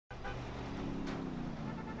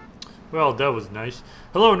Well, that was nice.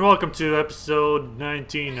 Hello and welcome to episode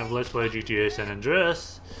 19 of Let's Play GTA San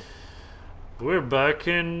Andreas. We're back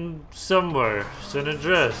in somewhere. San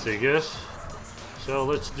Andreas, I guess. So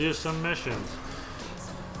let's do some missions.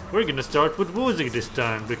 We're gonna start with Woozy this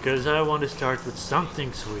time, because I want to start with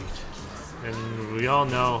something sweet. And we all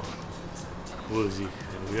know Woozy,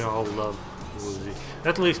 and we all love Woozy.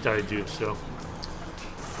 At least I do, so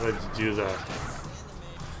let's do that.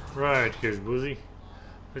 Right, here's Woozy.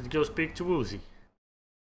 Let's go speak to Woozy.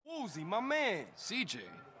 Woozy, my man. CJ,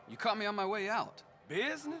 you caught me on my way out.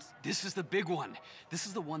 Business? This is the big one. This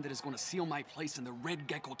is the one that is going to seal my place in the Red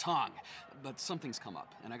Gecko Thang. But something's come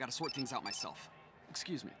up, and I gotta sort things out myself.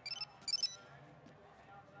 Excuse me.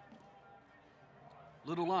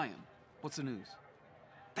 Little Lion, what's the news?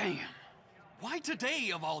 Damn. Why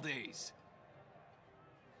today of all days?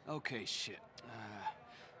 Okay, shit.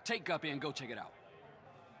 Take Guppy and go check it out.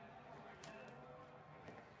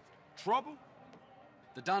 Trouble?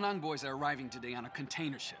 The Da Nang boys are arriving today on a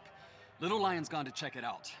container ship. Little Lion's gone to check it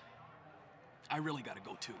out. I really gotta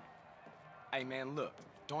go too. Hey man, look,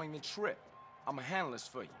 don't even trip. I'ma handle this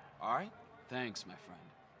for you, alright? Thanks, my friend.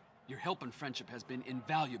 Your help and friendship has been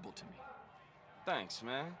invaluable to me. Thanks,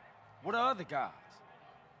 man. What are other guys?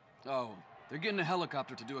 Oh, they're getting a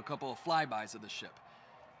helicopter to do a couple of flybys of the ship.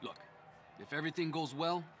 Look, if everything goes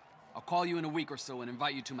well, I'll call you in a week or so and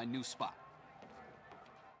invite you to my new spot.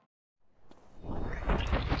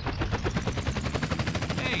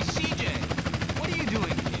 Hey, CJ, what are you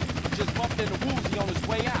doing here? Just bumped into Woozy on his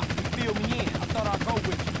way out. He filled me in. I thought I'd go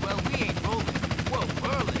with you. Well, we ain't rolling. Whoa,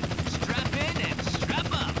 whirling. Strap in and strap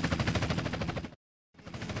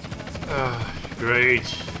up. Great.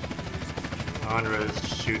 Andreas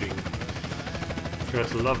shooting.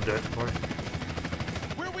 Just love that part.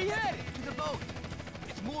 Where we headed? To the boat.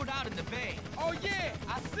 It's moored out in the bay. Oh yeah,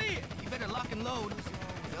 I see it. You better lock and load.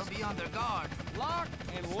 They'll be on their guard. Lock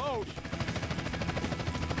and load.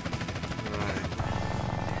 Right.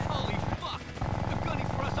 Holy fuck! They're gunning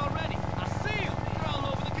for us already. I see him. They're all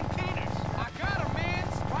over the containers. I got him, man.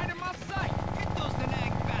 It's right in my sight. Get those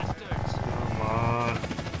Thang bastards. Come on.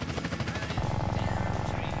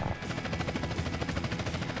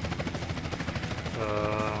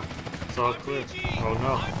 It's all clear. Oh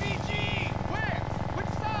no. RPG! Where?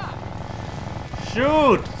 Which side?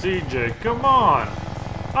 Shoot, CJ, come on.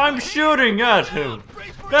 I'm shooting at him.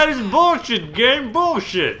 That is bullshit, game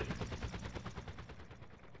bullshit.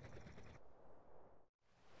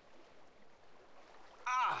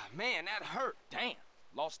 Ah, man, that hurt. Damn.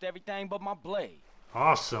 Lost everything but my blade.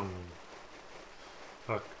 Awesome.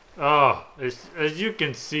 Fuck. Oh, as you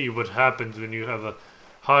can see what happens when you have a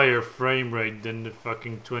higher frame rate than the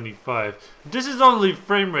fucking 25. This is only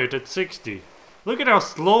frame rate at 60. Look at how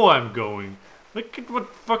slow I'm going. Look at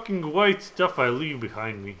what fucking white stuff I leave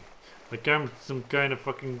behind me. Like I'm some kind of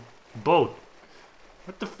fucking boat.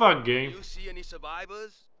 What the fuck, game? You see any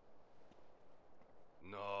survivors?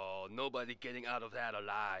 No, nobody getting out of that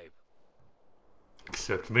alive.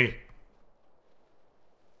 Except me.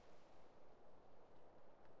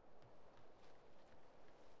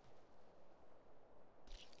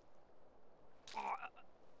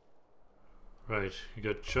 Right, you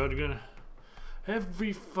got shotgun.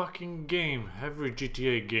 Every fucking game, every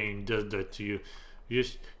GTA game does that to you.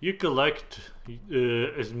 You collect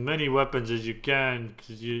as many weapons as you can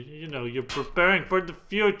because you know you're preparing for the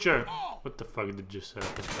future. What the fuck did just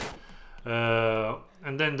happen?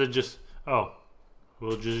 And then they just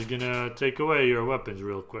we're just gonna take away your weapons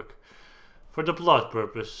real quick for the plot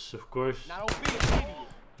purpose, of course. Now don't be an idiot.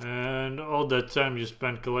 And all that time you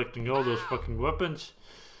spent collecting all those fucking weapons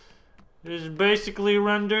is basically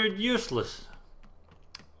rendered useless.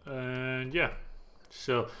 And yeah,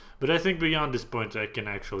 so, but I think beyond this point I can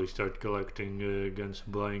actually start collecting guns,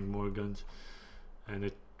 buying more guns, and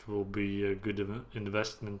it will be a good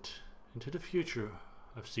investment into the future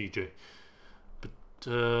of CJ. But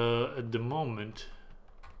at the moment,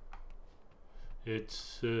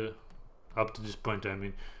 it's up to this point, I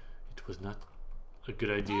mean, it was not a good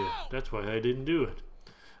idea. That's why I didn't do it,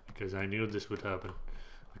 because I knew this would happen.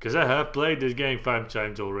 Because I have played this game 5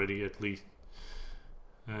 times already, at least.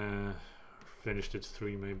 Finished it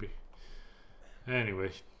 3 maybe.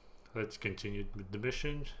 Anyway, let's continue with the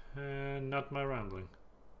mission and not my rambling.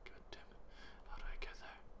 God damn it. How do I get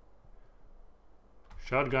there?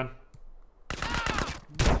 Shotgun.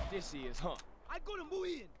 This is, huh? I gotta move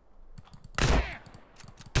in.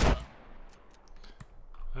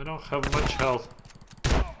 I don't have much health.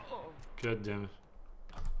 God damn it.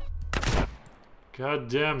 God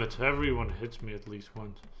damn it, everyone hits me at least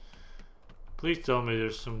once. Please tell me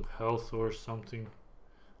there's some health or something.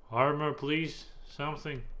 Armor, please.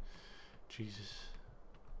 Something. Jesus.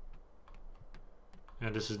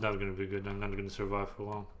 And this is not gonna be good. I'm not gonna survive for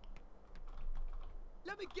long.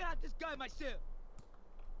 Let me get at this guy myself.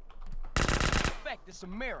 Fact, it's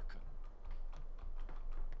America.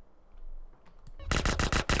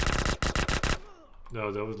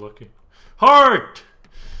 No, that was lucky. Heart!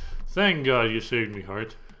 Thank God you saved me,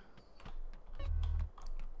 Heart.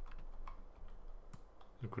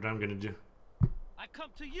 Look what I'm gonna do. I come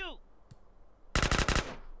to you.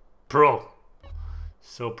 Pro.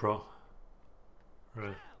 So pro.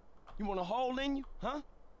 Right. You want a hole in you, huh?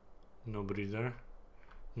 Nobody there.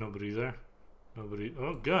 Nobody there. Nobody.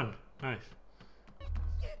 Oh, gun. Nice.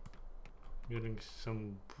 Getting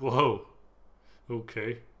some. Whoa.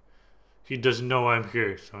 Okay. He doesn't know I'm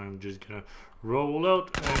here, so I'm just gonna roll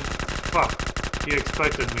out and. Fuck. He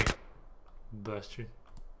expected me. Bastard.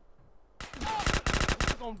 What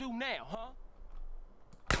you gonna do now, huh?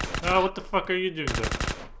 Ah, what the fuck are you doing there?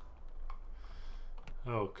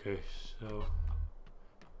 Okay, so.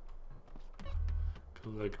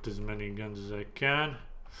 Collect as many guns as I can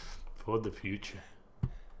for the future. I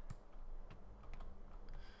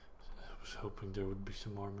was hoping there would be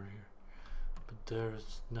some armor here, but there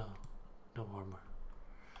is no armor.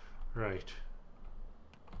 Right.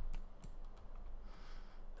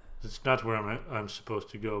 It's not where I'm supposed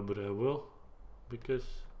to go, but I will,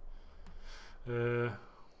 because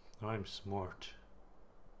I'm smart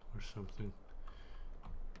or something.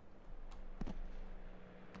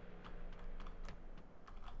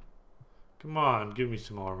 Come on, give me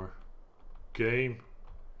some armor. Game.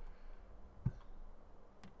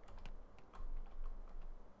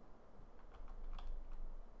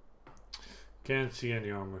 Can't see any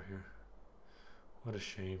armor here. What a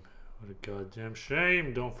shame. What a goddamn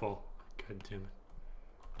shame. Don't fall. God damn it.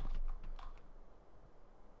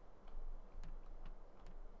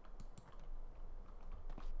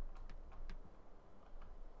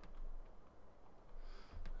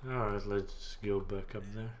 Alright, let's go back up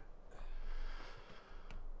there.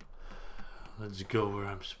 Let's go where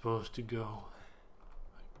I'm supposed to go,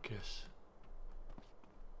 I guess.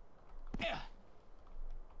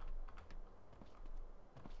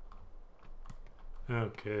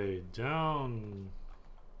 Okay, down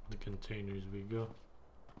the containers we go.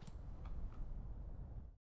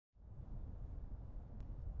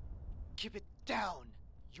 Keep it down.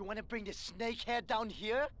 You want to bring the snakehead down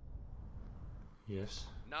here? Yes.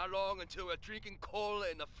 Not long until we're drinking cola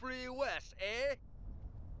in the free west, eh?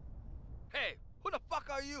 Hey, who the fuck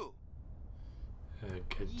are you?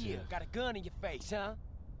 Yeah, got a gun in your face, huh?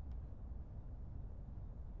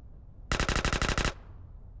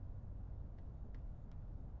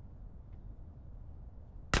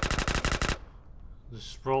 The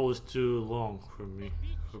scroll is too long for me,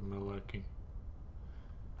 for my liking.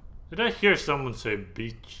 Did I hear someone say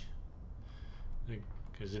beach? Like,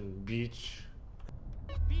 as in beach?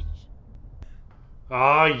 Beach.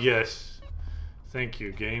 Ah, yes. Thank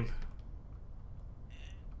you, game.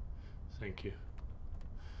 Thank you.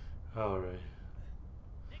 Alright.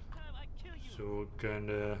 Next time I kill you. So we're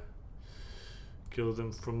gonna kill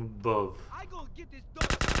them from above. I gonna get this dog.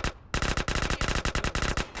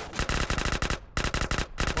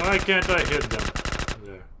 Why can't I hit them?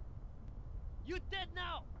 There. You dead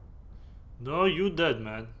now. No, you dead,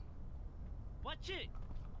 man. Watch it.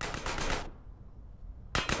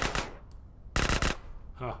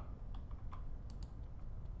 Huh.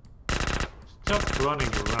 Stop running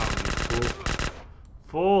around, you fool.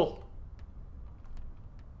 Fool!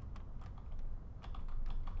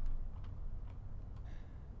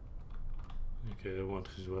 Okay, I want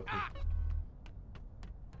his weapon.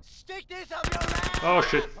 Stick this up your ass! Oh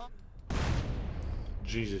shit!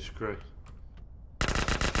 Jesus Christ.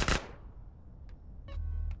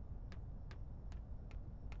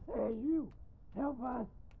 Hey, you! Help us!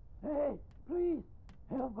 Hey, please!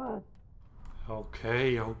 Help us!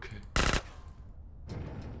 Okay, okay.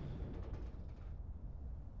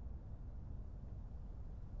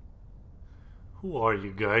 Who are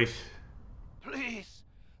you guys? Please!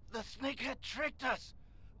 The snakehead tricked us!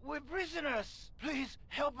 We're prisoners! Please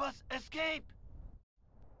help us escape!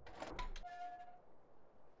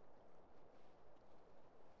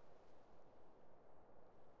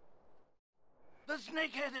 The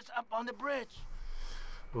snakehead is up on the bridge!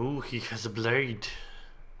 Oh, he has a blade.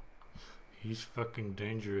 He's fucking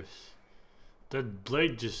dangerous. That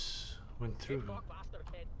blade just went through him.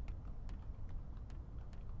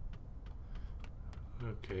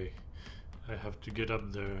 Okay. I have to get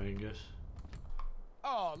up there, I guess.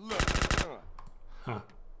 Oh, look. Huh.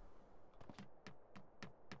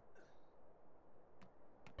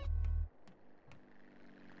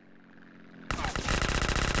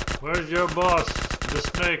 Where's your boss, the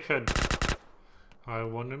snakehead? I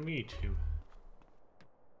wanna meet him.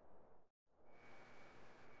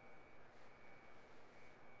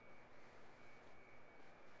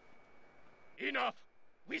 Enough!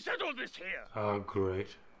 We settled this here! Oh,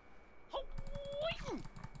 great.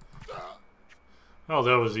 Oh,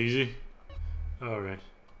 that was easy. Alright.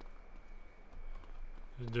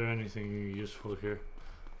 Is there anything useful here?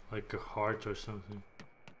 Like a heart or something?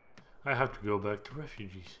 I have to go back to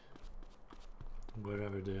refugees.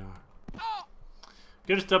 Wherever they are.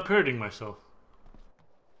 Gotta stop hurting myself.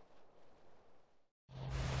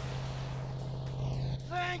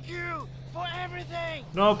 Thank you for everything!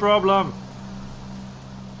 No problem.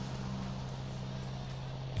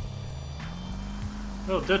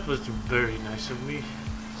 Oh, that was very nice of me,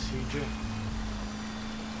 CJ.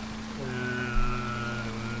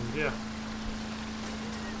 And yeah.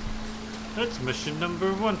 That's mission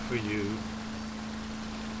number 1 for you.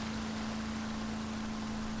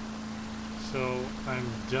 So, I'm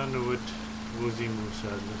done with Woozy Moo,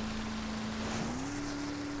 sadly.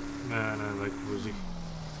 Man, I like Woozy.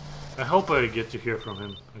 I hope I get to hear from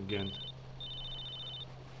him again.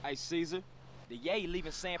 Hey, Caesar. The Yay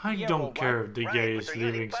leaving San I Piero, don't care if the Right, Yay but is they're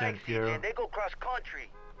using leaving San bikes, Piero. CJ. They go cross country.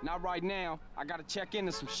 Not right now. I gotta check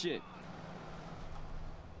into some shit.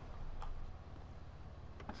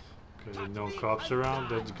 Okay, no cops around,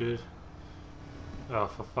 that's good. Oh,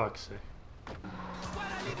 for fuck's sake.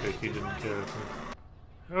 Okay, he didn't care of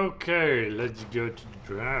me. Okay, let's go to the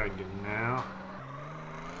dragon now.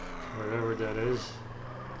 Wherever that is.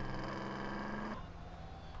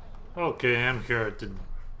 Okay, I'm here at the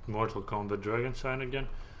Mortal Kombat Dragon sign again.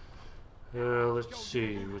 Let's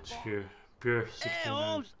see what's here. Pier 69. Hey,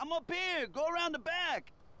 Holmes, I'm up here. Go around the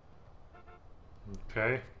back.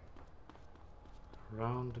 Okay.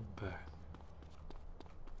 Around the back.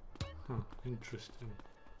 Huh, interesting.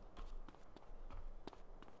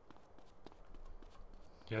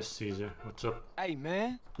 Yes, Caesar, what's up? Hey,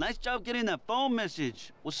 man. Nice job getting that phone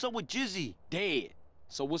message. What's up with Jizzy? Dead.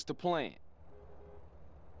 So what's the plan?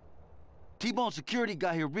 T-Bone security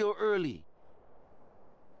got here real early.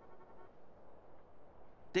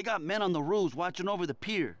 They got men on the roofs watching over the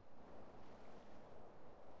pier.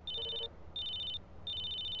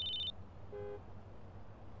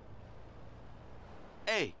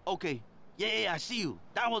 Hey, okay. Yeah, I see you.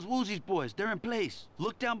 That was Woozy's boys. They're in place.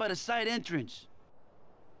 Look down by the side entrance.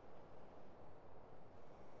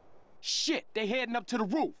 Shit, they heading up to the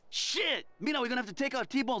roof. Shit! Mina, we're gonna have to take out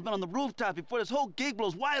T-Bone's men on the rooftop before this whole gig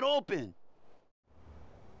blows wide open.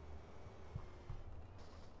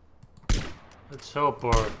 Let's help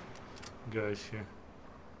our guys here.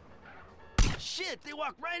 Shit, they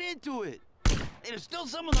walked right into it. Hey, there's still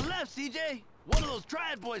some on the left, CJ. One of those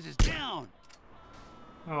triad boys is down.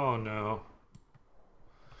 Oh no.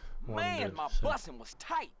 One Man, dead, my so- busing was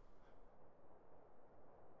tight.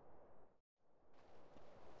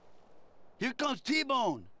 Here comes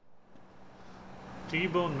T-Bone.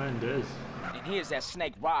 T-Bone Mendez. And here's that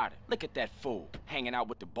Snake Rider. Look at that fool, hanging out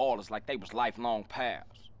with the ballers like they was lifelong pals.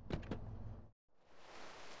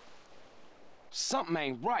 Something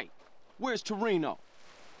ain't right. Where's Torino?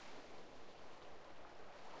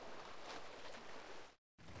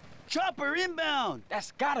 Chopper inbound.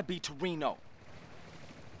 That's gotta be Torino.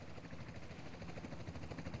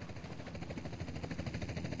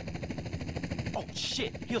 Oh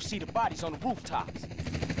shit, he'll see the bodies on the rooftops.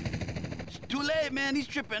 It's too late, man. He's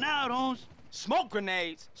tripping out, Holmes. Smoke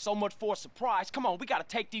grenades? So much for a surprise. Come on, we gotta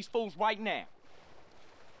take these fools right now.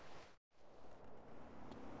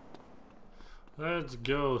 Let's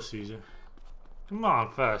go, Caesar. Come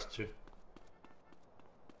on, faster.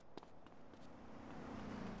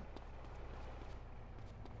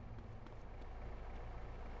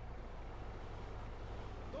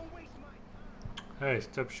 Hey,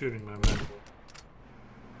 stop shooting, my man.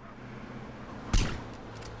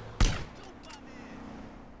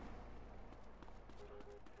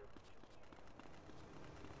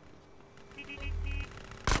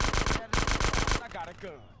 I got a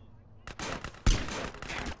gun.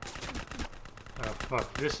 Oh,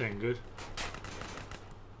 fuck, this ain't good.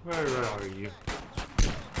 Where are you?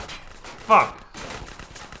 Fuck!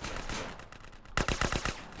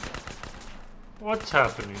 What's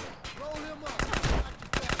happening?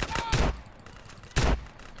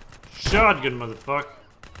 Shotgun, motherfucker.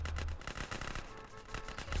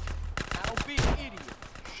 Now don't be an idiot.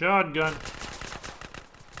 Shotgun.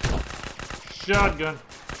 Shotgun.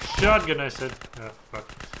 Shotgun, I said. Oh, fuck.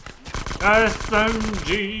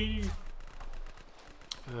 SMG!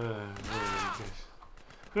 Where are you guys?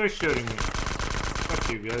 Who's shooting me?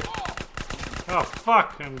 Fuck you guys. Oh,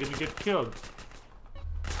 fuck! I'm gonna get killed.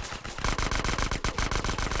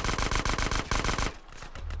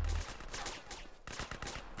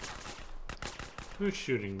 Who's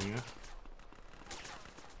shooting me?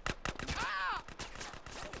 Huh?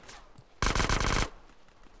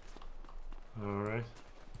 Alright.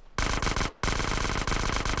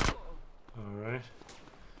 Alright.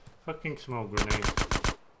 Fucking smoke grenade.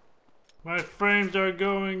 My frames are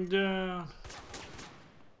going down.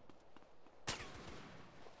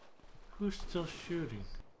 Who's still shooting?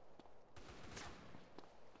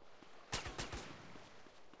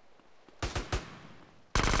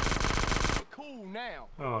 Cool now.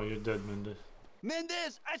 Oh, you're dead, Mendez.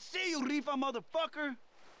 Mendez, I see you, Rifa motherfucker.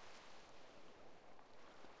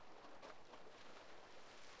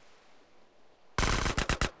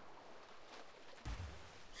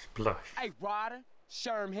 Splash. Hey, Ryder,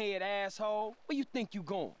 sherm head asshole. Where you think you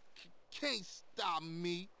going? Can't stop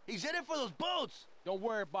me. He's headed for those boats. Don't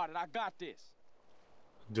worry about it. I got this.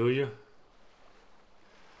 Do you?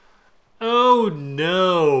 Oh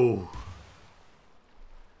no!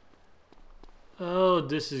 Oh,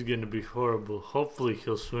 this is gonna be horrible. Hopefully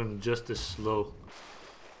he'll swim just as slow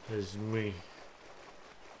as me.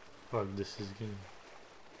 Fuck, this is gonna...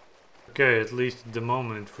 Okay, at least at the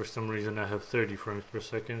moment, for some reason I have 30 frames per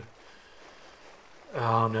second.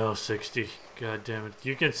 Oh no, 60. God damn it.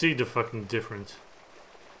 You can see the fucking difference.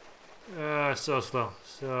 So slow.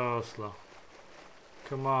 So slow.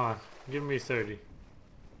 Come on. Give me 30.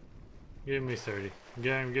 Give me 30.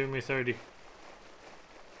 Game, give me 30.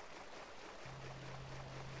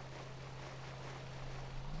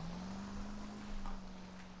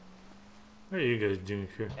 What are you guys doing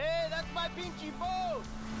here? Hey, that's my pinchy boat.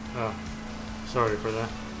 Oh, sorry for that.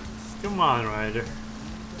 Come on, Ryder.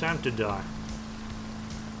 Time to die.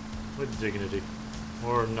 With dignity.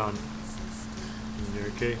 Or none. In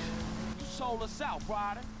your case. You sold us out,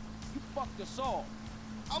 Ryder. You fucked us all.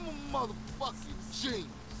 I'm a motherfucking genius.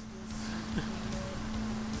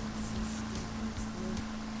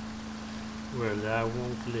 Well, I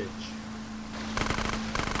won't glitch.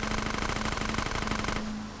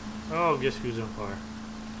 Oh, guess who's on fire?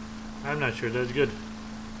 I'm not sure, that's good.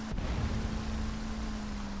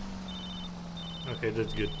 Okay,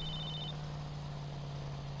 that's good.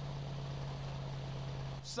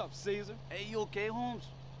 What's up, Caesar? Hey, you okay, Holmes?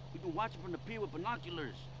 We've been watching from the pier with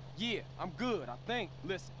binoculars. Yeah, I'm good, I think.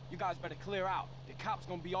 Listen, you guys better clear out. The cops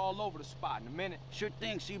gonna be all over the spot in a minute. Sure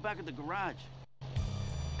thing, see you back at the garage.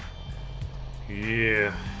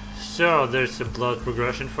 Yeah. So, there's some blood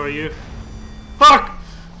progression for you. Fuck!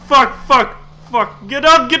 Fuck! Fuck! Fuck! Get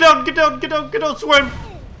out! Get out! Get out! Get out! Get out! Swim!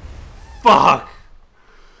 Fuck!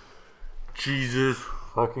 Jesus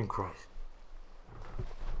fucking Christ.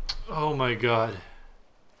 Oh my god.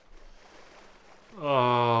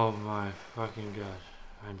 Oh my fucking god.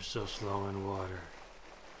 I'm so slow in water.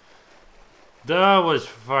 That was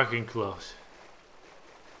fucking close.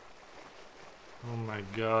 Oh my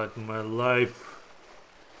god, my life.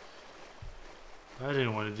 I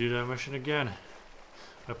didn't want to do that mission again.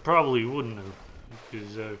 I probably wouldn't have,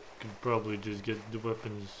 because I could probably just get the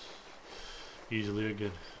weapons easily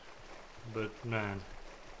again. But man,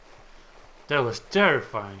 that was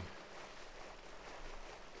terrifying.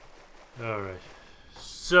 Alright,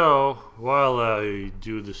 so while I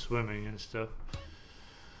do the swimming and stuff,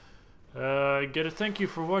 I gotta thank you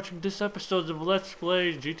for watching this episode of Let's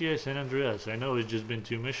Play GTA San Andreas. I know it's just been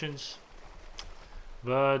 2 missions,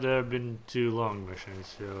 but they've been 2 long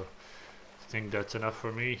missions, so I think that's enough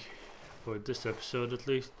for me, for this episode at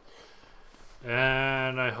least.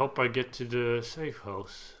 And I hope I get to the safe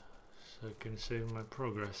house, so I can save my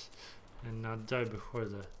progress and not die before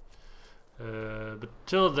that. But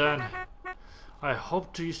till then, I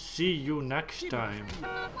hope to see you next time.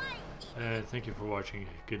 Thank you for watching.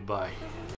 Goodbye.